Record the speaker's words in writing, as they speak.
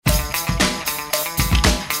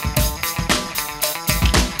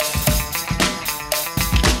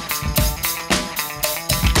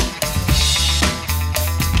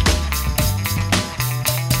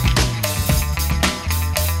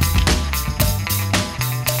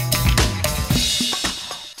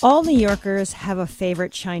All New Yorkers have a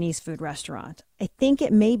favorite Chinese food restaurant. I think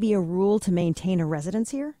it may be a rule to maintain a residence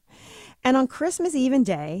here. And on Christmas Eve and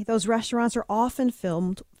Day, those restaurants are often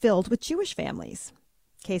filled with Jewish families.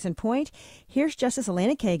 Case in point, here's Justice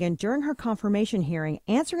Elena Kagan during her confirmation hearing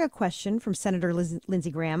answering a question from Senator Lindsey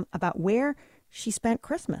Graham about where she spent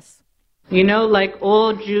Christmas. You know, like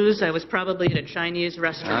all Jews, I was probably at a Chinese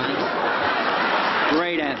restaurant.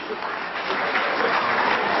 Great answer.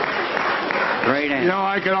 Great answer. You know,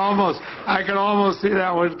 I could almost see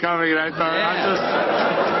that one coming. I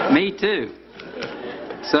thought, Me too.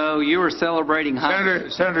 So you were celebrating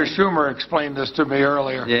Senator Schumer explained this to me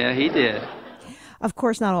earlier. Yeah, he did. Of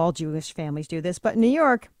course, not all Jewish families do this, but in New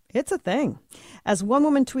York, it's a thing. As one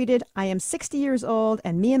woman tweeted, "I am 60 years old,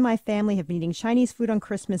 and me and my family have been eating Chinese food on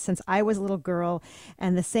Christmas since I was a little girl,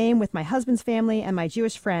 and the same with my husband's family and my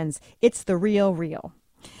Jewish friends. It's the real real."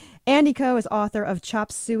 Andy Ko is author of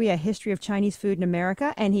Chop Suey, A History of Chinese Food in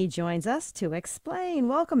America, and he joins us to explain.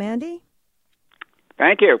 Welcome, Andy.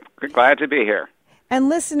 Thank you. Glad to be here. And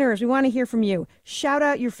listeners, we want to hear from you. Shout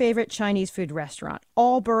out your favorite Chinese food restaurant.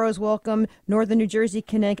 All boroughs welcome. Northern New Jersey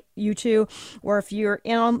connect you too. Or if you're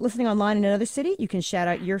listening online in another city, you can shout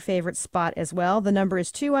out your favorite spot as well. The number is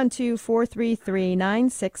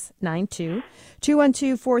 212-433-9692.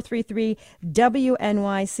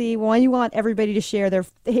 212-433-WNYC. Well, you want everybody to share their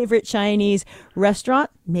favorite Chinese restaurant,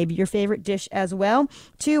 maybe your favorite dish as well.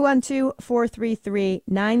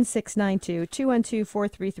 212-433-9692.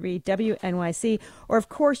 212-433-WNYC. Or, of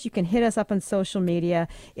course, you can hit us up on social media.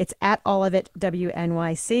 It's at all of it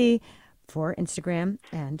WNYC for Instagram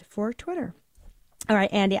and for Twitter. All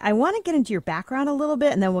right, Andy, I want to get into your background a little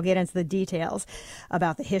bit, and then we'll get into the details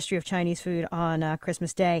about the history of Chinese food on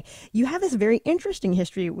Christmas Day. You have this very interesting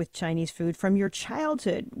history with Chinese food from your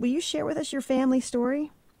childhood. Will you share with us your family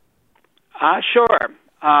story? Sure.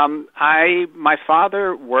 My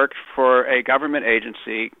father worked for a government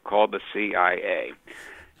agency called the CIA.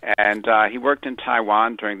 And he worked in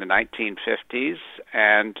Taiwan during the 1950s,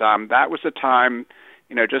 and that was the time,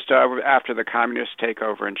 just after the communist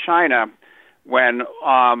takeover in China, when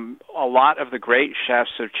a lot of the great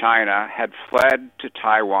chefs of China had fled to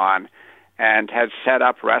Taiwan and had set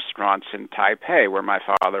up restaurants in Taipei, where my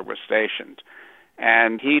father was stationed.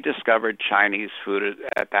 And he discovered Chinese food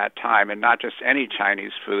at that time, and not just any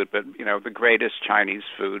Chinese food, but, the greatest Chinese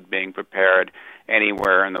food being prepared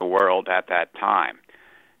anywhere in the world at that time.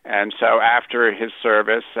 And so after his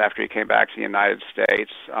service, after he came back to the United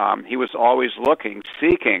States, he was always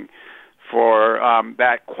seeking for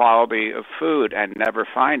that quality of food and never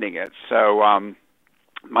finding it. So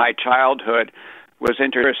my childhood was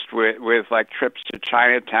interested with like trips to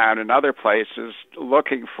Chinatown and other places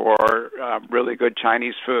looking for really good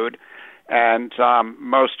Chinese food and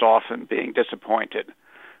most often being disappointed.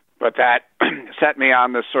 But that set me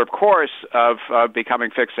on this sort of course of becoming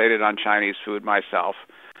fixated on Chinese food myself.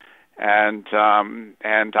 And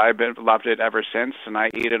I've loved it ever since, and I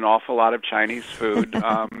eat an awful lot of Chinese food.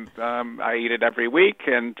 I eat it every week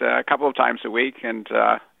and a couple of times a week and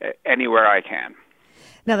anywhere I can.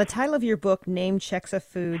 Now, the title of your book name checks a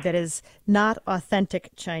food that is not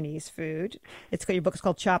authentic Chinese food. Your book is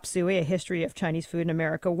called Chop Suey, A History of Chinese Food in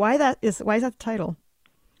America. Why is that the title?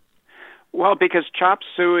 Well, because Chop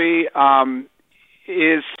Suey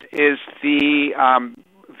is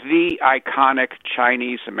the iconic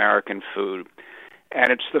Chinese-American food. And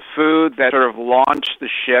it's the food that sort of launched the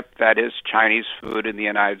ship that is Chinese food in the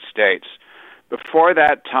United States. Before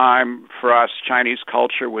that time, for us, Chinese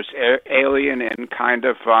culture was alien and kind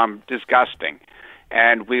of disgusting.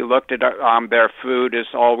 And we looked at their food as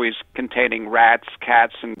always containing rats,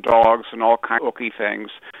 cats, and dogs and all kinds of icky things,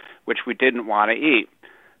 which we didn't want to eat.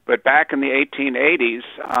 But back in the 1880s,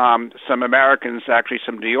 some Americans, actually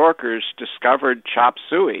some New Yorkers, discovered chop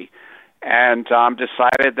suey and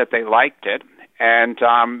decided that they liked it. And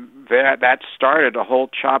that started a whole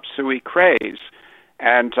chop suey craze.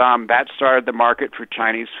 And that started the market for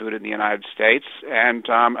Chinese food in the United States. And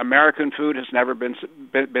American food has never been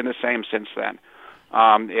the same since then.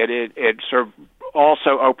 It sort of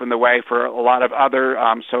also opened the way for a lot of other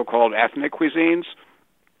so-called ethnic cuisines.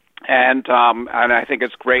 And I think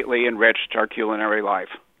it's greatly enriched our culinary life.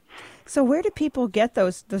 So where do people get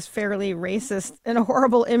those fairly racist and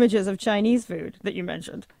horrible images of Chinese food that you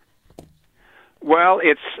mentioned? Well,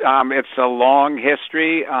 it's a long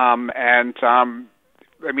history,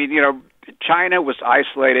 China was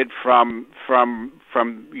isolated from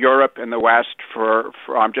Europe and the West for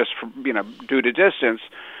due to distance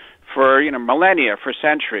for millennia, for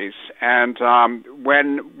centuries. And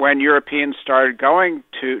when Europeans started going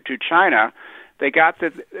to China, they got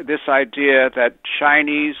this idea that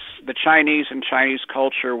Chinese the Chinese and Chinese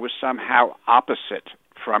culture was somehow opposite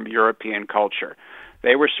from European culture.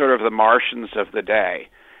 They were sort of the Martians of the day.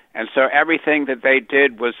 And so everything that they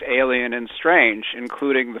did was alien and strange,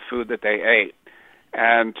 including the food that they ate.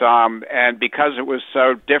 And because it was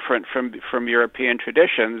so different from European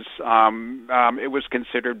traditions, it was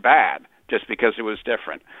considered bad just because it was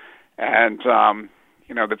different. And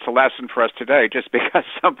that's a lesson for us today. Just because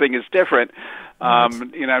something is different,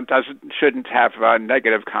 shouldn't have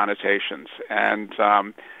negative connotations. And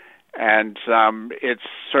it's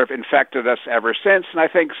sort of infected us ever since. And I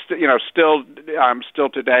think, still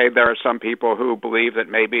today, there are some people who believe that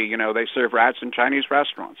maybe, they serve rats in Chinese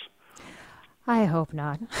restaurants. I hope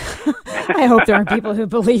not. I hope there aren't people who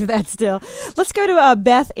believe that still. Let's go to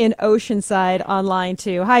Beth in Oceanside online,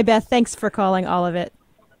 too. Hi, Beth. Thanks for calling all of it.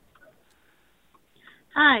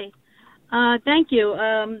 Hi. Thank you.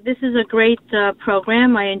 This is a great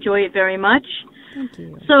program. I enjoy it very much. Thank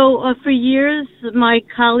you. So for years, my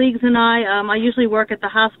colleagues and I usually work at the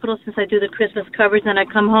hospital since I do the Christmas coverage, and I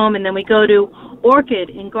come home, and then we go to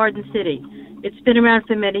Orchid in Garden City. It's been around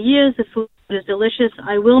for many years. The food is delicious.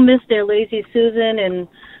 I will miss their Lazy Susan and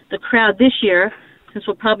the crowd this year, since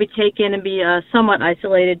we'll probably take in and be somewhat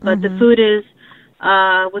isolated. But the food is,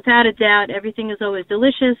 without a doubt, everything is always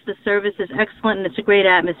delicious. The service is excellent, and it's a great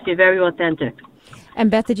atmosphere, very authentic.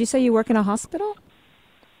 And Beth, did you say you work in a hospital?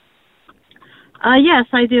 Yes,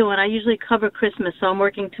 I do, and I usually cover Christmas, so I'm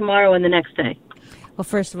working tomorrow and the next day. Well,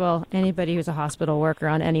 first of all, anybody who's a hospital worker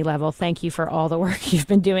on any level, thank you for all the work you've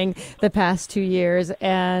been doing the past 2 years,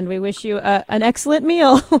 and we wish you an excellent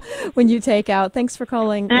meal when you take out. Thanks for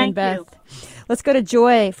calling in, Beth. You. Let's go to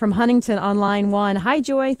Joy from Huntington on line 1. Hi,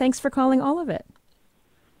 Joy. Thanks for calling all of it.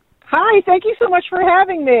 Hi, thank you so much for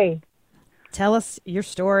having me. Tell us your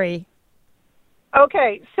story.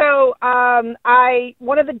 Okay, so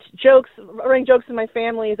one of the running jokes in my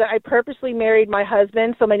family is that I purposely married my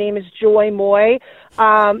husband, so my name is Joy Moy.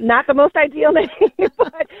 Not the most ideal name,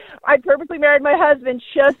 but I purposely married my husband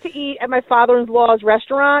just to eat at my father-in-law's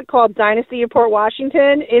restaurant called Dynasty in Port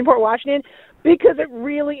Washington, because it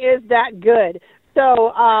really is that good.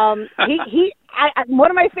 So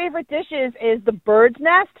one of my favorite dishes is the bird's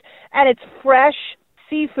nest, and it's fresh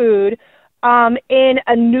seafood in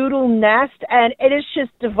a noodle nest, and it is just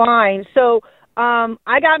divine. So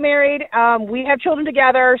I got married. We have children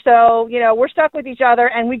together, so, we're stuck with each other,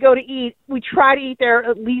 and we go to eat. We try to eat there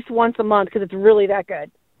at least once a month because it's really that good.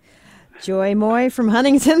 Joy Moy from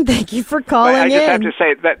Huntington, thank you for calling in. I just have to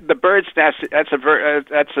say that the bird's nest, that's a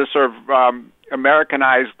sort of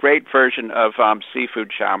Americanized great version of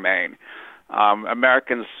seafood chow mein.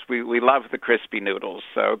 Americans, we love the crispy noodles,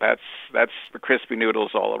 so that's the crispy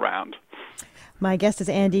noodles all around. My guest is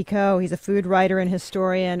Andy Ko. He's a food writer and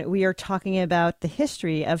historian. We are talking about the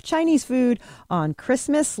history of Chinese food on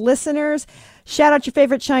Christmas. Listeners, shout out your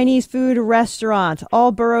favorite Chinese food restaurant.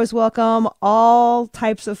 All boroughs welcome, all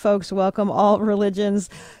types of folks welcome, all religions.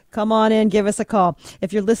 Come on in, give us a call.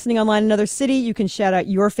 If you're listening online in another city, you can shout out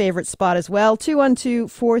your favorite spot as well.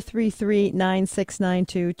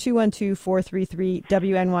 212-433-9692,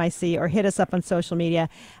 212-433-WNYC, or hit us up on social media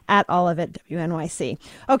at all of it WNYC.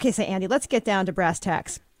 Okay, so Andy, let's get down to brass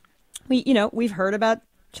tacks. We've heard about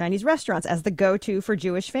Chinese restaurants as the go-to for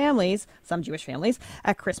Jewish families, some Jewish families,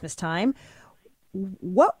 at Christmas time.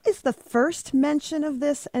 What is the first mention of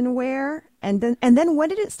this and where? And then when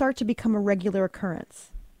did it start to become a regular occurrence?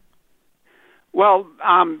 Well,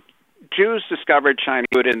 Jews discovered Chinese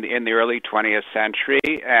food in the early 20th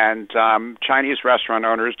century, and Chinese restaurant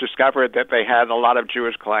owners discovered that they had a lot of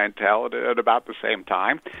Jewish clientele at about the same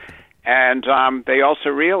time. And they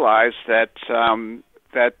also realized that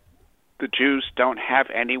the Jews don't have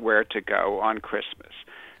anywhere to go on Christmas.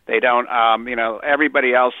 They don't,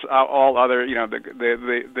 everybody else, all other,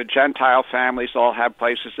 the Gentile families all have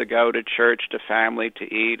places to go, to church, to family, to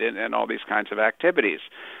eat, and all these kinds of activities.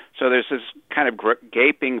 So there's this kind of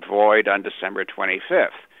gaping void on December 25th.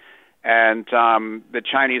 And the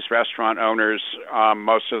Chinese restaurant owners,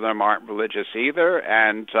 most of them aren't religious either,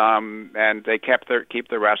 and they keep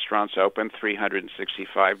the restaurants open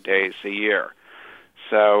 365 days a year.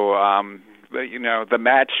 So the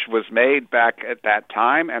match was made back at that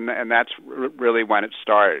time, and that's really when it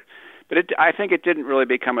started. But I think it didn't really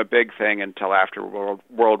become a big thing until after World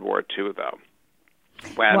War II, though.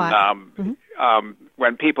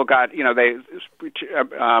 When people got,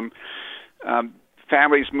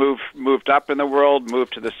 families moved up in the world,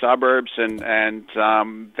 moved to the suburbs, and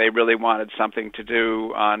they really wanted something to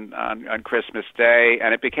do on Christmas Day,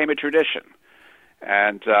 and it became a tradition.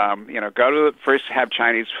 And first have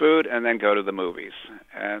Chinese food, and then go to the movies,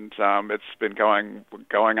 and it's been going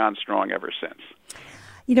on strong ever since.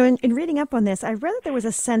 You know, in reading up on this, I read that there was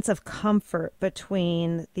a sense of comfort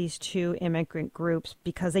between these two immigrant groups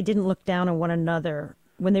because they didn't look down on one another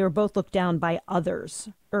when they were both looked down by others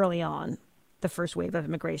early on, the first wave of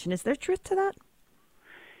immigration. Is there truth to that?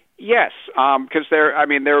 Yes, because there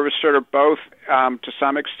was sort of both, to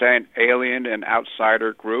some extent, alien and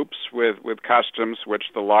outsider groups with customs which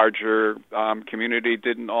the larger community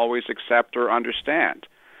didn't always accept or understand.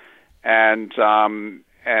 And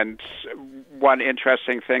one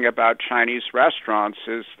interesting thing about Chinese restaurants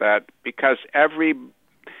is that because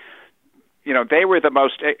they were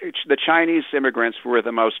the Chinese immigrants were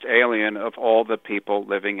the most alien of all the people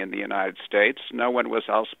living in the United States. No one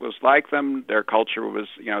else was like them. Their culture was,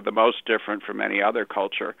 the most different from any other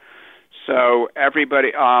culture. So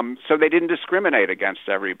everybody, so they didn't discriminate against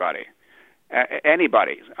anybody.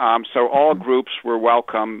 So all groups were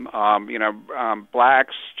welcome.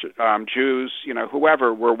 Blacks, Jews,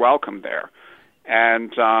 whoever were welcome there.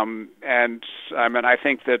 And I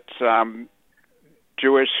think that the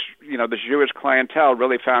Jewish clientele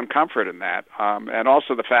really found comfort in that, and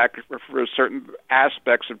also the fact for certain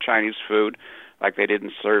aspects of Chinese food, like they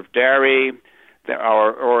didn't serve dairy,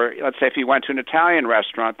 or let's say if you went to an Italian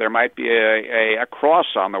restaurant, there might be a cross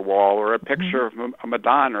on the wall or a picture of a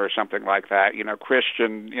Madonna or something like that,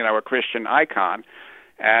 Christian, a Christian icon,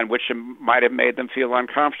 and which might have made them feel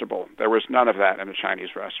uncomfortable. There was none of that in a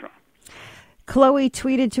Chinese restaurant. Chloe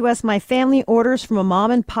tweeted to us, my family orders from a mom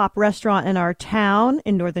and pop restaurant in our town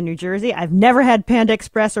in northern New Jersey. I've never had Panda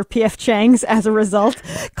Express or P.F. Chang's as a result.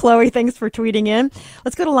 Chloe, thanks for tweeting in.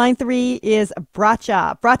 Let's go to line 3 is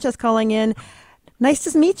Bracha. Bracha's calling in. Nice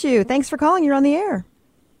to meet you. Thanks for calling. You're on the air.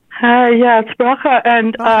 Hi, it's Bracha,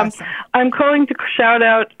 and I'm calling to shout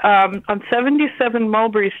out on 77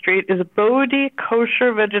 Mulberry Street is a Bodhi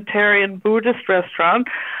kosher vegetarian Buddhist restaurant.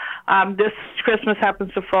 This Christmas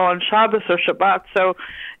happens to fall on Shabbos or Shabbat, so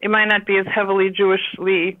it might not be as heavily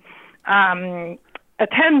Jewishly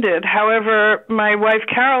attended. However, my wife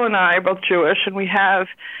Carol and I are both Jewish, and we have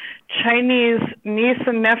Chinese niece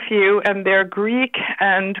and nephew and their Greek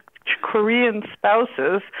and Korean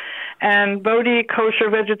spouses, and Bodhi kosher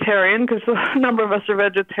vegetarian, because a number of us are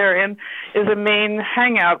vegetarian, is a main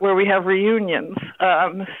hangout where we have reunions.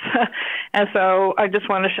 And so I just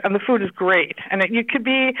want to, and the food is great. And you could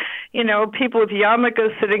be, people with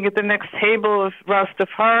yarmulkes sitting at the next table of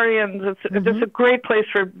Rastafarians. It's just a great place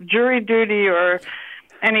for jury duty or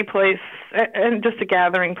any place, and just a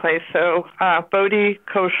gathering place. So Bodhi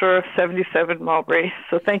kosher, 77 Mulberry.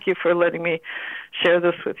 So thank you for letting me share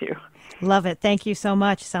this with you. Love it. Thank you so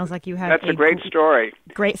much. Sounds like you have That's a great story.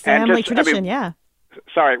 Great family tradition, yeah.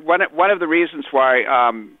 Sorry, one of the reasons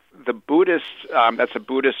why the Buddhist, that's a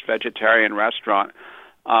Buddhist vegetarian restaurant,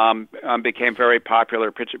 became very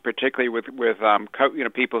popular, particularly with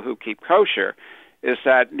people who keep kosher, is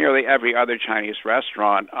that nearly every other Chinese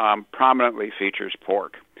restaurant prominently features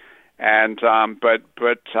pork, and but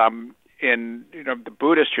in the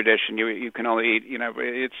Buddhist tradition, you can only eat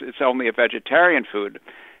it's only a vegetarian food,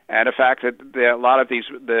 and the fact that a lot of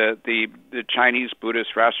the Chinese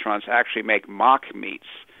Buddhist restaurants actually make mock meats.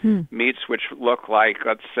 Meats which look like,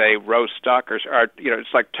 let's say, roast duck, or it's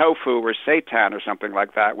like tofu or seitan or something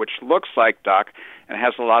like that, which looks like duck and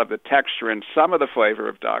has a lot of the texture and some of the flavor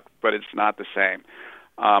of duck, but it's not the same.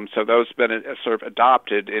 So those have been sort of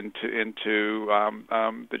adopted into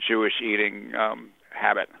the Jewish eating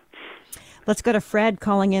habit. Let's go to Fred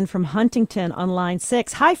calling in from Huntington on line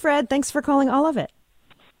 6. Hi, Fred. Thanks for calling all of it.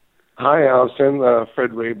 Hi, Allison. Fred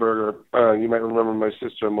Rayberger. You might remember my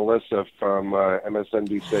sister Melissa from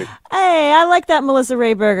MSNBC. Hey, I like that Melissa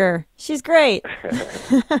Rayberger. She's great.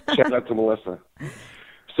 Shout out to Melissa.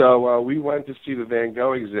 So we went to see the Van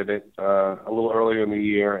Gogh exhibit a little earlier in the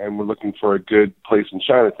year, and we're looking for a good place in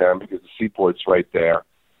Chinatown because the seaport's right there.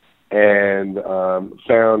 And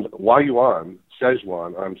found Wayuan,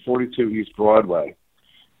 Szechuan, on 42 East Broadway,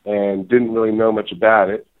 and didn't really know much about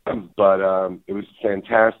it. But it was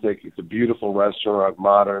fantastic. It's a beautiful restaurant,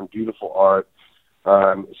 modern, beautiful art.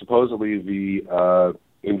 Supposedly the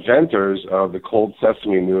inventors of the cold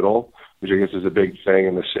sesame noodle, which I guess is a big thing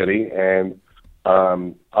in the city. And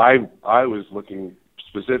I was looking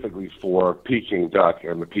specifically for Peking duck,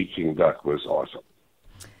 and the Peking duck was awesome.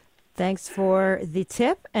 Thanks for the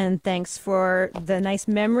tip, and thanks for the nice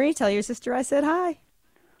memory. Tell your sister I said hi.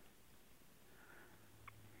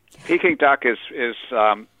 Peking duck is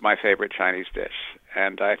my favorite Chinese dish,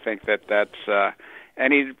 and I think that's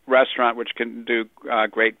any restaurant which can do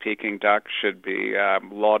great Peking duck should be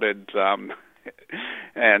lauded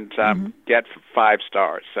and get 5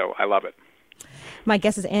 stars. So I love it. My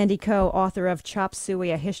guest is Andy Ko, author of Chop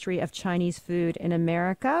Suey, A History of Chinese Food in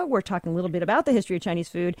America. We're talking a little bit about the history of Chinese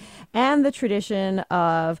food and the tradition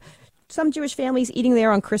of some Jewish families eating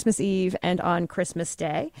there on Christmas Eve and on Christmas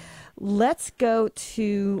Day. Let's go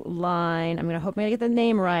to line, I'm going to hope I get the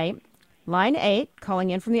name right, line 8,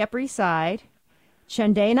 calling in from the Upper East Side.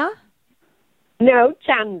 Chandana? No,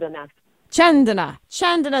 Chandana.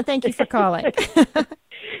 Chandana, thank you for calling.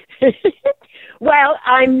 Well,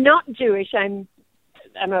 I'm not Jewish. I'm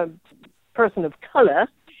a person of color,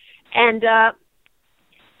 and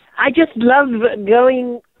I just love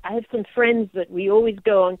going. I have some friends that we always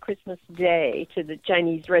go on Christmas Day to the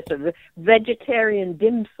Chinese restaurant, the vegetarian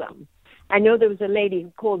dim sum. I know there was a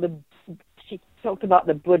lady who she talked about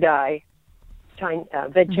the Budai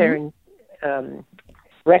vegetarian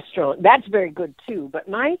restaurant. That's very good too. But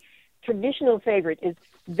my traditional favorite is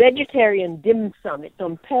vegetarian dim sum. It's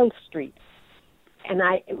on Pell Street. And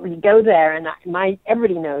we go there, and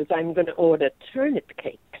everybody knows I'm going to order turnip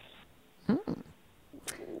cakes.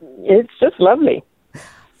 It's just lovely.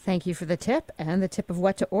 Thank you for the tip and the tip of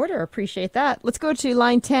what to order. Appreciate that. Let's go to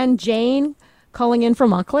line 10, Jane, calling in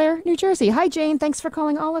from Montclair, New Jersey. Hi, Jane. Thanks for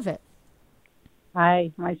calling all of it.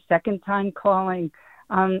 Hi, my second time calling.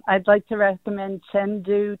 I'd like to recommend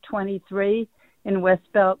Chengdu 23 in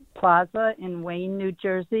Westbelt Plaza in Wayne, New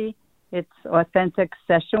Jersey. It's authentic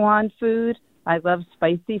Szechuan food. I love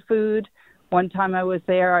spicy food. One time I was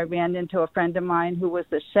there, I ran into a friend of mine who was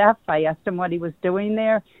a chef. I asked him what he was doing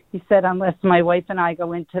there. He said, unless my wife and I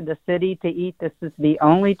go into the city to eat, this is the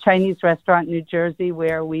only Chinese restaurant in New Jersey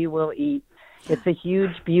where we will eat. It's a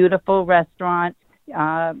huge, beautiful restaurant.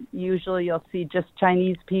 Usually you'll see just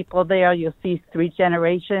Chinese people there. You'll see 3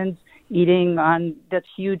 generations eating on the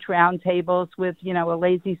huge round tables with, a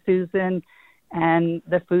lazy Susan, and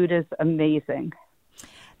the food is amazing.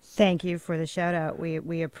 Thank you for the shout out.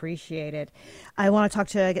 We appreciate it. I want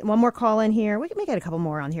to get one more call in here. We may get a couple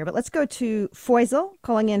more on here, but let's go to Foisal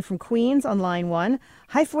calling in from Queens on line 1.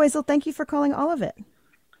 Hi, Foisal. Thank you for calling all of it.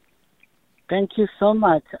 Thank you so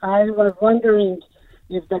much. I was wondering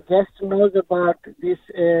if the guest knows about this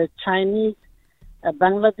Chinese,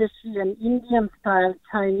 Bangladeshi and Indian style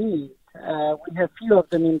Chinese. We have few of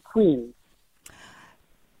them in Queens.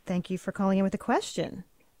 Thank you for calling in with a question.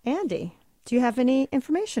 Andy, do you have any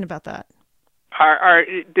information about that?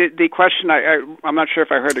 The question, I'm not sure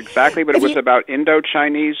if I heard exactly, but it was about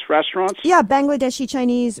Indo-Chinese restaurants? Yeah, Bangladeshi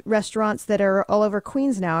Chinese restaurants that are all over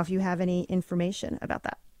Queens now, if you have any information about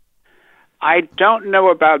that. I don't know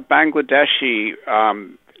about Bangladeshi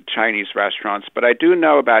Chinese restaurants, but I do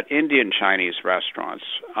know about Indian Chinese restaurants,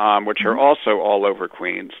 which are also all over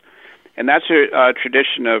Queens. And that's a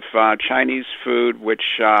tradition of Chinese food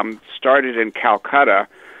which started in Calcutta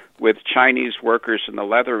with Chinese workers in the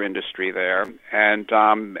leather industry there,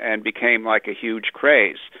 and became like a huge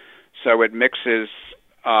craze. So it mixes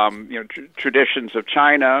traditions of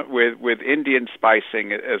China with Indian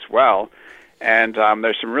spicing as well. And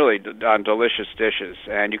there's some really delicious dishes,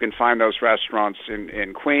 and you can find those restaurants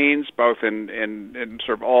in Queens, both in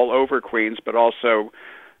sort of all over Queens, but also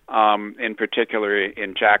in particular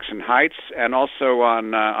in Jackson Heights, and also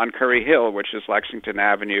on Curry Hill, which is Lexington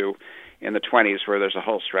Avenue in the 20s, where there's a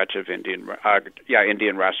whole stretch of Indian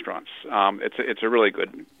restaurants. It's a really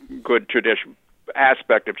good tradition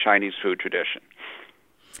aspect of Chinese food tradition.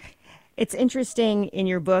 It's interesting in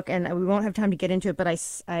your book, and we won't have time to get into it, but I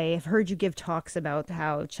have heard you give talks about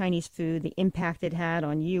how Chinese food, the impact it had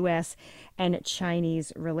on U.S. and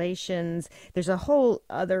Chinese relations. There's a whole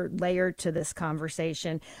other layer to this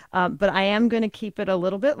conversation, but I am going to keep it a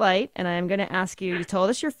little bit light, and I am going to ask you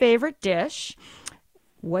told us your favorite dish.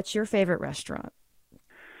 What's your favorite restaurant?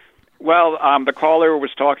 Well, the caller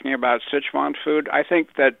was talking about Sichuan food. I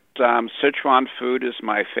think that Sichuan food is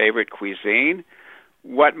my favorite cuisine.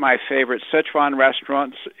 What my favorite Sichuan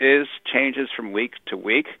restaurants is changes from week to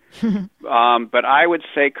week. But I would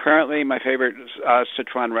say currently my favorite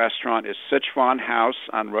Sichuan restaurant is Sichuan House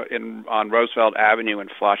on Roosevelt Avenue in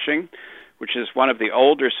Flushing, which is one of the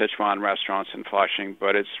older Sichuan restaurants in Flushing,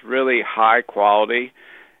 but it's really high quality.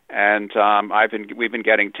 And we've been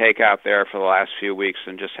getting takeout there for the last few weeks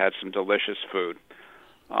and just had some delicious food.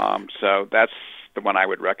 So that's the one I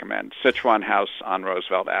would recommend, Sichuan House on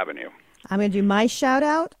Roosevelt Avenue. I'm going to do my shout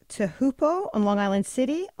out to Hupo on Long Island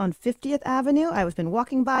City on 50th Avenue. I was been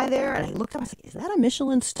walking by there and I looked up. I was like, is that a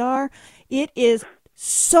Michelin star? It is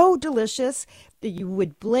so delicious that you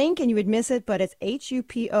would blink and you would miss it, but it's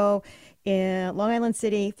HUPO in Long Island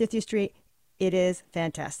City, 50th Street. It is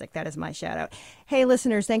fantastic. That is my shout out. Hey,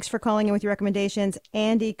 listeners, thanks for calling in with your recommendations.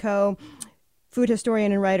 Andy Ko, food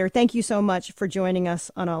historian and writer, thank you so much for joining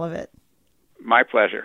us on all of it. My pleasure.